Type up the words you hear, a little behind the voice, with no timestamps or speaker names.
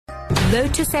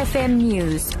Lotus FM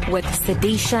News with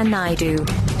SUDISHA Naidu.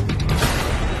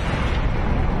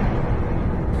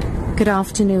 Good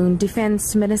afternoon.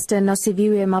 Defence Minister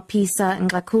Nosiviwe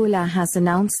Mapisa-Nqakula has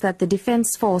announced that the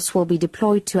Defence Force will be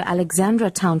deployed to Alexandra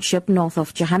township north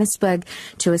of Johannesburg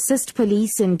to assist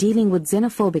police in dealing with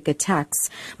xenophobic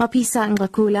attacks.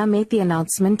 Mapisa-Nqakula made the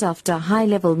announcement after a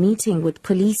high-level meeting with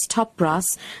police top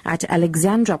brass at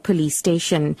Alexandra police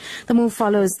station. The move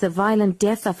follows the violent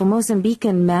death of a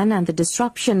Mozambican man and the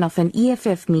disruption of an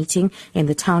EFF meeting in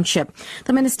the township.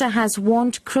 The minister has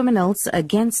warned criminals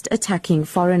against attacking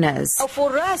foreigners.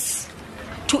 For us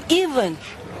to even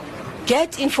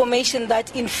get information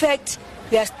that in fact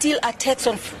there are still attacks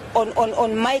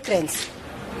on migrants,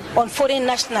 on foreign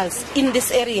nationals in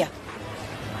this area,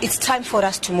 it's time for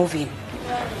us to move in.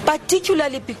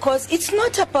 Particularly because it's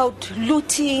not about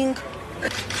looting,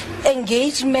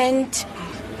 engagement,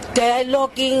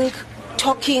 dialoguing,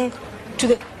 talking to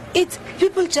the...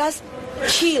 people just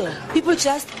kill, people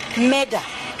just murder.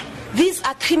 These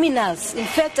are criminals. In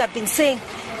fact, I've been saying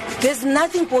there's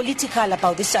nothing political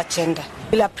about this agenda.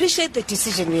 We'll appreciate the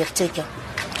decision we have taken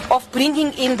of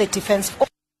bringing in the defense.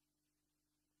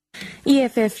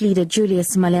 EFF leader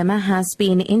Julius Malema has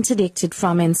been interdicted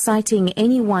from inciting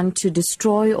anyone to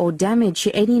destroy or damage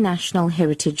any national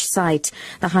heritage site.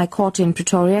 The High Court in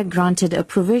Pretoria granted a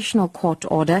provisional court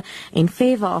order in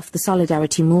favour of the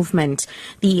Solidarity movement.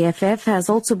 The EFF has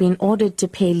also been ordered to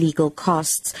pay legal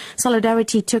costs.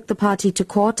 Solidarity took the party to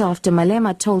court after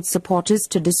Malema told supporters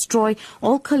to destroy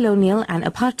all colonial and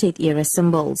apartheid-era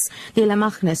symbols. Leila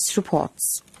Magnus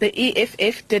reports. The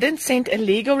EFF didn't send a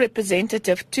legal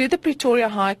representative to the Pretoria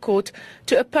High Court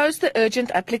to oppose the urgent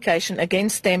application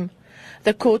against them.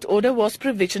 The court order was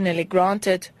provisionally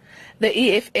granted. The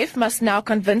EFF must now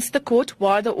convince the court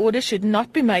why the order should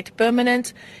not be made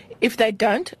permanent. If they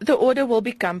don't, the order will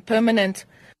become permanent.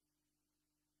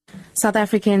 South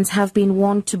Africans have been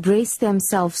warned to brace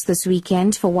themselves this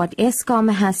weekend for what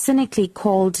Eskom has cynically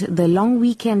called the Long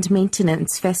Weekend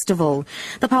Maintenance Festival.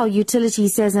 The power utility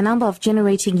says a number of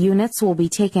generating units will be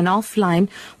taken offline,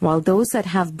 while those that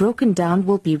have broken down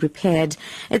will be repaired.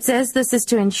 It says this is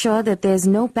to ensure that there's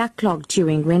no backlog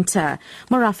during winter.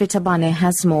 Morafe Tabane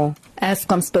has more.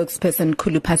 Eskom spokesperson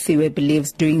Khulupasiwe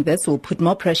believes doing this will put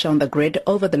more pressure on the grid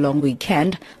over the long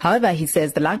weekend. However, he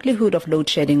says the likelihood of load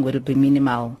shedding will be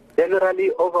minimal.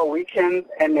 Generally, over weekends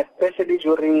and especially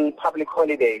during public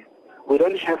holidays, we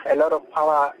don't have a lot of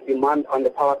power demand on the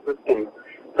power system.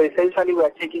 So essentially, we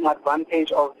are taking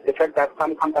advantage of the fact that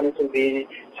some companies will be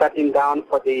shutting down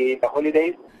for the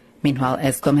holidays. Meanwhile,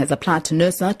 Eskom has applied to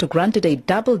NERSA to grant it a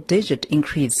double-digit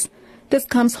increase. This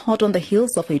comes hot on the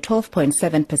heels of a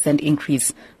 12.7%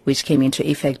 increase, which came into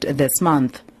effect this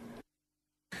month.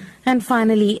 And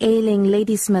finally, Ailing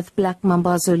Ladysmith Black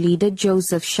Mambazo leader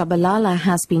Joseph Shabalala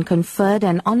has been conferred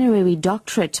an honorary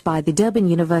doctorate by the Durban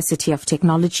University of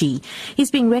Technology.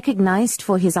 He's being recognized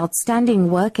for his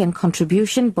outstanding work and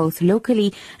contribution both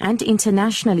locally and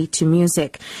internationally to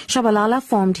music. Shabalala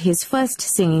formed his first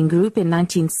singing group in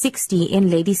 1960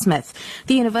 in Ladysmith.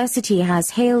 The university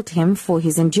has hailed him for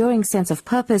his enduring sense of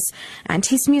purpose and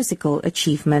his musical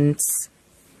achievements.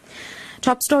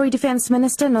 Top story: Defence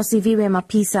Minister Nosiviwe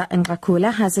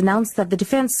Mapisa-Nqakula has announced that the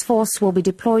Defence Force will be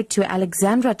deployed to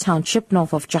Alexandra township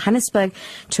north of Johannesburg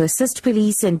to assist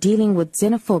police in dealing with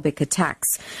xenophobic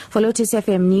attacks. For Lotus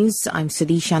FM News, I'm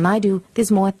SUDISHA Naidu.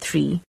 There's more at 3.